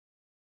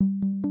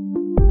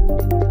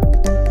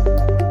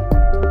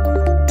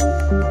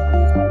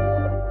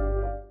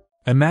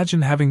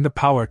Imagine having the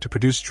power to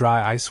produce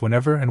dry ice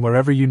whenever and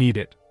wherever you need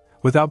it,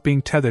 without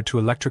being tethered to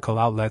electrical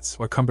outlets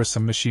or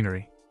cumbersome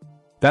machinery.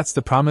 That's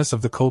the promise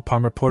of the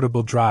Cole-Parmer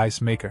portable dry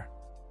ice maker.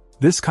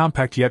 This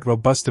compact yet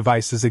robust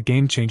device is a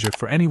game-changer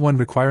for anyone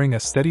requiring a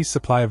steady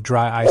supply of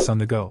dry ice on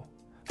the go.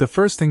 The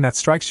first thing that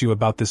strikes you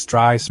about this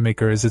dry ice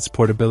maker is its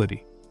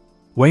portability.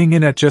 Weighing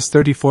in at just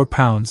 34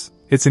 pounds,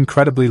 it's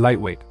incredibly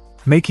lightweight,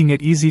 making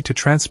it easy to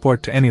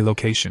transport to any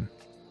location.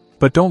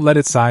 But don't let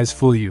its size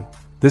fool you.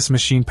 This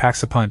machine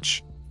packs a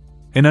punch.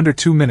 In under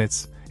 2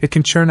 minutes, it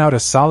can churn out a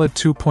solid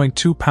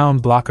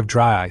 2.2-pound block of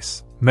dry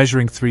ice,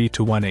 measuring 3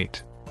 to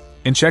 1/8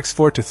 inch x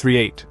 4 to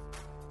 3/8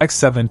 x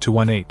 7 to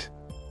 1/8.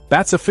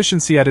 That's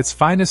efficiency at its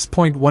finest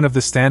point. One of the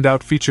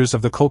standout features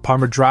of the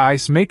Cole-Parmer dry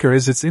ice maker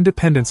is its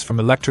independence from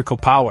electrical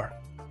power.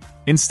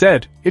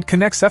 Instead, it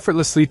connects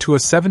effortlessly to a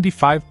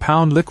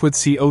 75-pound liquid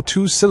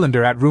CO2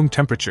 cylinder at room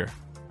temperature.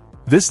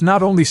 This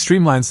not only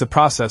streamlines the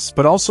process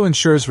but also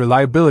ensures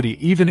reliability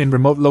even in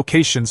remote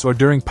locations or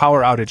during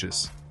power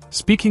outages.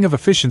 Speaking of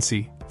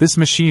efficiency, this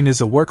machine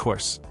is a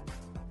workhorse.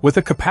 With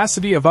a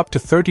capacity of up to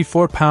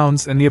 34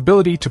 pounds and the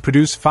ability to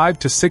produce 5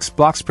 to 6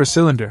 blocks per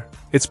cylinder,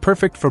 it's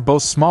perfect for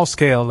both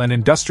small-scale and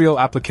industrial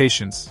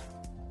applications.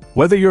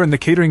 Whether you're in the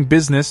catering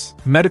business,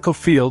 medical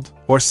field,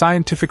 or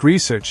scientific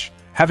research,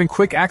 having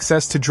quick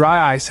access to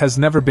dry ice has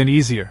never been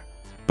easier.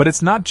 But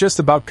it's not just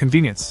about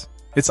convenience,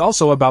 it's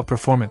also about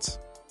performance.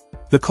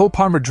 The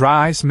Cole-Parmer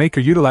dry ice maker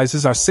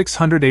utilizes our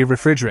 600A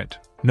refrigerant,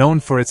 known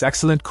for its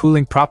excellent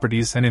cooling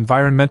properties and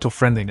environmental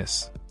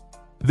friendliness.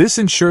 This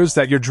ensures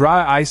that your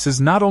dry ice is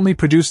not only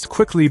produced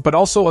quickly but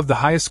also of the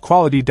highest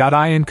quality.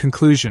 In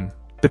conclusion,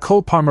 the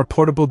Cole-Parmer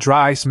portable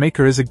dry ice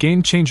maker is a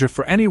game-changer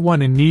for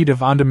anyone in need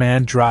of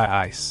on-demand dry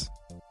ice.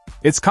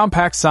 Its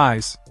compact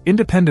size,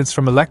 independence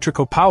from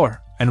electrical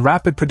power, and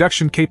rapid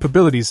production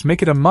capabilities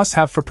make it a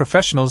must-have for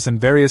professionals in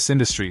various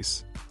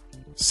industries.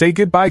 Say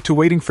goodbye to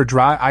waiting for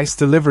dry ice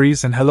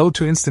deliveries and hello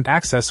to instant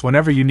access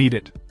whenever you need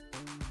it.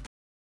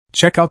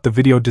 Check out the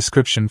video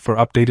description for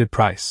updated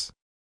price.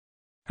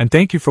 And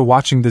thank you for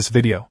watching this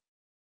video.